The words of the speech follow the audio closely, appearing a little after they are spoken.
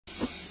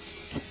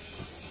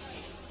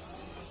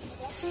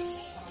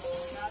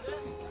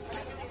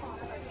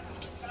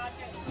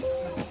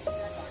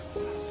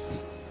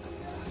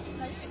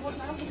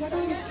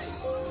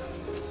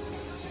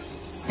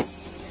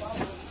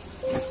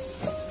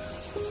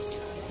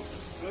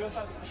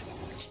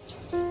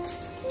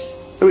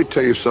Let me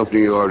tell you something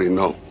you already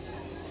know.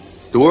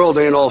 The world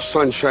ain't all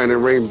sunshine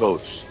and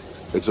rainbows.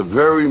 It's a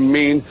very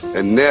mean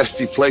and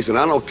nasty place, and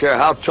I don't care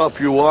how tough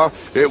you are,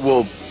 it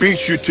will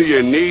beat you to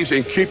your knees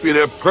and keep you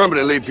there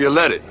permanently if you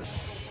let it.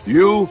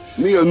 You,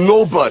 me, or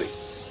nobody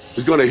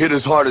is gonna hit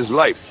as hard as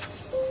life.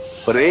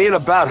 But it ain't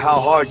about how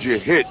hard you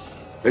hit.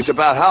 It's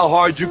about how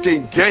hard you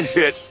can get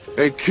hit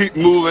and keep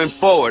moving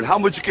forward. How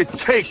much you can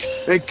take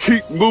and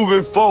keep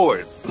moving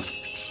forward.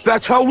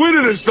 That's how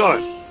winning is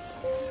done.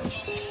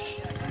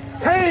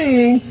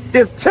 Pain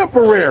is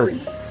temporary.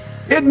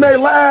 It may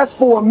last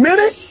for a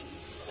minute,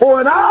 or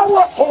an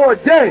hour, or a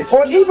day,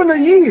 or even a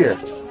year.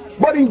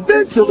 But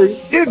eventually,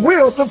 it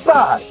will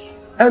subside,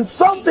 and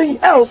something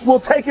else will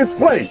take its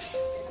place.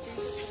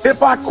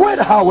 If I quit,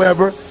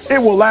 however, it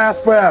will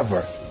last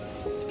forever.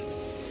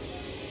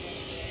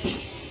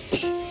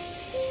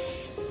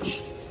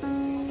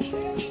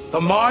 The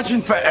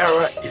margin for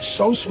error is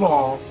so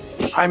small.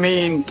 I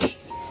mean,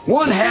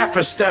 1/2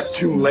 a step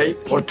too late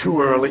or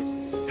too early,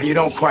 and you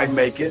don't quite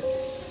make it.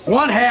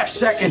 1/2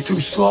 second too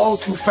slow,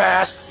 too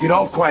fast, you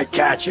don't quite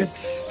catch it.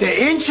 The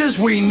inches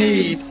we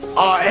need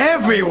are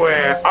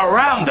everywhere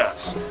around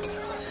us.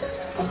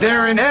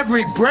 They're in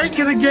every break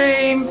of the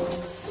game,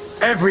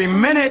 every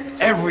minute,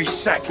 every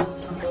second.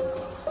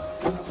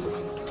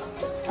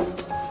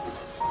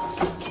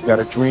 You got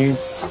a dream,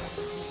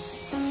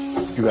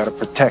 you got to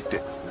protect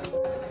it.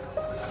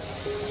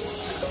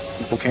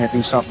 People can't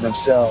do something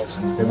themselves,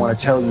 and they want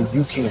to tell you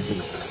you can't do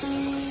it.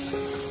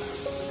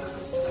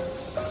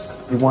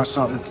 If you want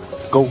something,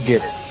 go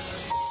get it.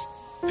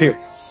 Period.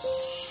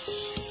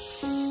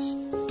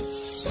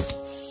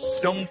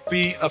 Don't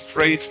be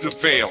afraid to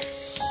fail.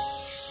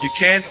 You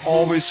can't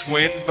always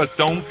win, but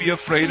don't be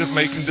afraid of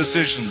making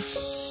decisions.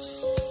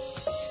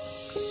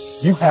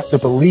 You have to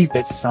believe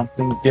that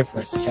something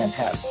different can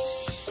happen.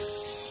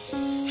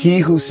 He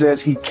who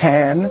says he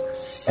can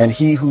and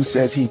he who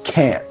says he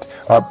can't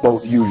are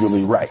both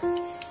usually right.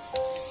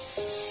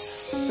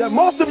 That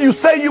most of you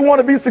say you want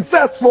to be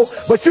successful,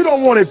 but you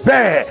don't want it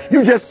bad.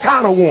 You just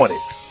kind of want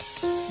it.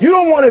 You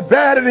don't want it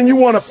badder than you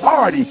want to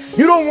party.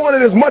 You don't want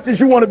it as much as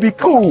you want to be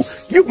cool.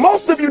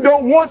 Most of you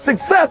don't want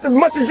success as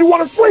much as you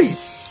want to sleep.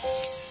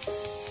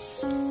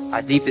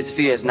 Our deepest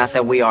fear is not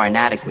that we are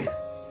inadequate.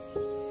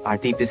 Our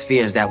deepest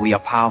fear is that we are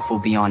powerful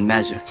beyond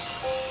measure.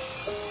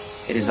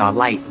 It is our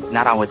light,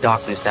 not our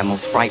darkness, that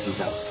most frightens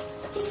us.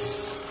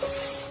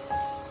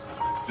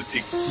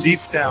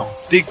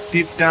 Dig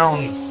deep down,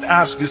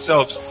 ask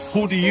yourselves,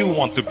 who do you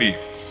want to be?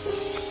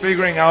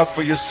 Figuring out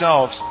for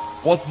yourselves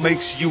what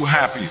makes you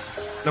happy,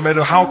 no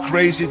matter how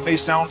crazy it may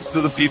sound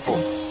to the people.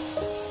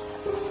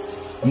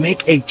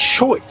 Make a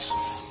choice.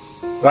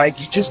 Like,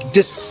 you just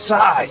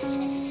decide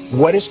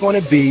what it's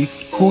going to be,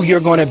 who you're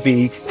going to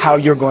be, how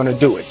you're going to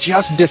do it.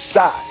 Just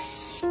decide.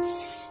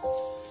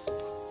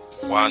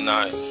 Why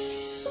not?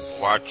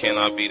 Why can't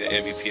I be the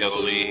MVP of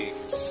the league?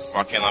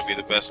 Why can't I be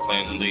the best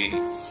player in the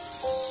league?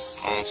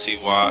 I don't see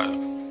why.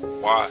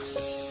 Why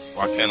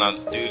can't I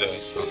do that?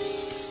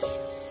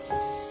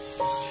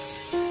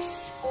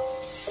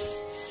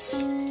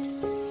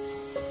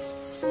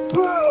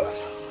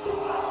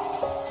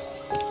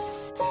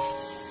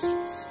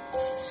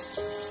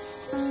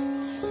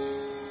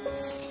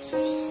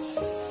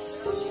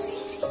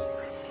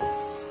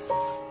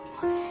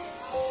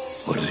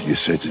 What is it you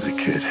said to the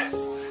kid?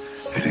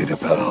 It ain't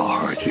about how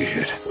hard you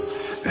hit.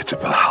 It's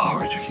about how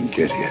hard you can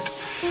get hit.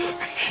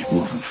 And keep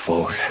moving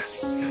forward.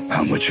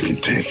 How much you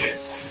can take.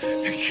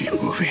 And keep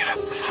moving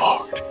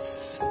forward.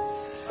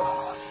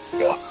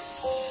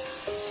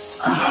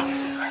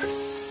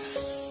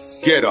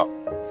 Get up.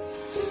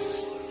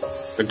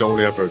 And don't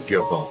ever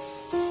give up.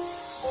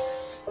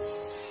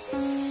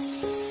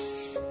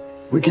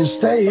 We can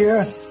stay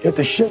here, get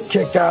the shit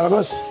kicked out of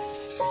us,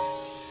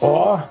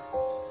 or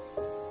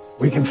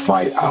we can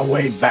fight our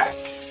way back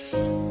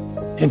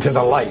into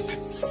the light.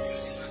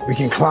 We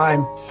can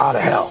climb out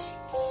of hell.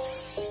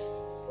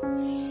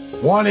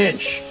 1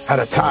 inch at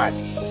a time.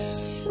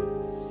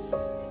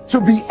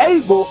 To be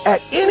able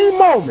at any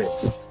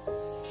moment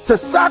to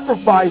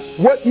sacrifice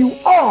what you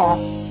are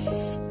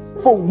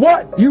for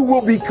what you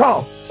will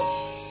become.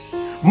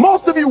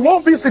 Most of you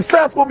won't be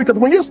successful because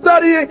when you're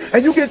studying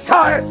and you get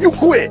tired, you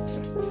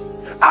quit.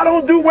 I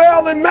don't do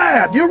well in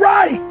math. You're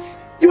right.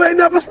 You ain't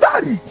never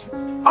studied.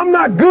 I'm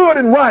not good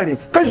in writing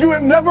because you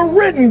have never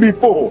written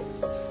before.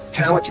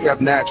 Talent you have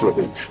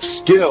naturally.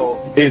 Skill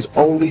is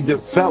only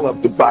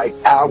developed by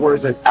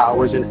hours and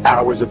hours and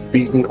hours of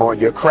beating on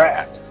your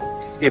craft.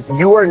 If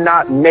you are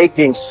not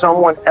making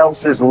someone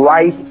else's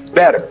life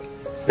better,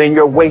 then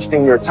you're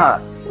wasting your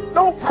time.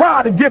 Don't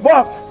cry to give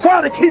up.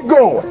 Cry to keep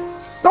going.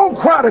 Don't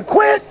cry to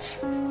quit.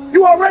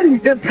 You already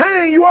in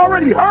pain. You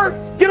already hurt.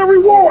 Get a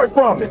reward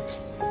from it.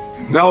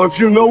 Now, if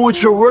you know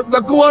what you're worth, now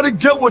go out and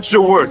get what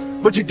you're worth.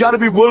 But you gotta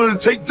be willing to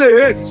take the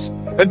hits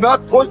and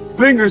not point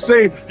fingers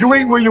saying you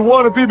ain't where you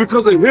want to be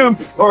because of him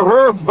or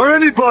her or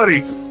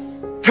anybody.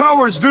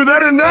 Cowards do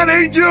that, and that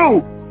ain't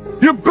you.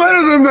 You're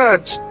better than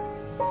that.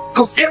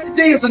 Because every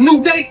day is a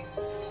new day.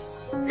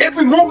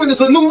 Every moment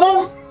is a new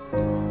moment.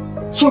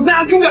 So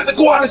now you got to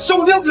go out and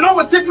show them that I'm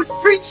a different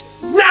creature.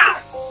 Now!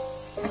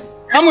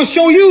 I'm gonna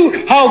show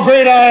you how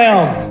great I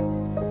am.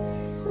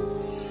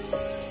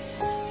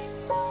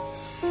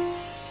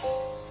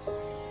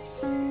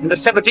 In the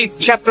 17th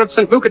chapter of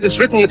St. Luke it is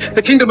written,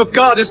 the kingdom of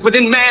God is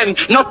within man,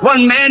 not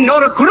one man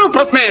nor a group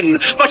of men,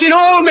 but in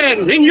all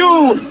men, in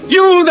you.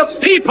 You, the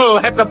people,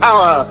 have the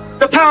power.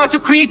 The power to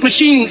create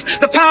machines,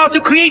 the power to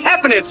create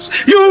happiness.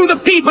 You,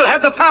 the people,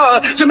 have the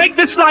power to make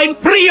this life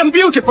free and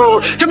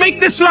beautiful, to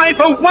make this life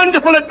a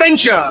wonderful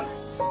adventure.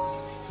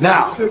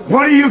 Now,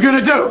 what are you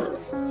gonna do?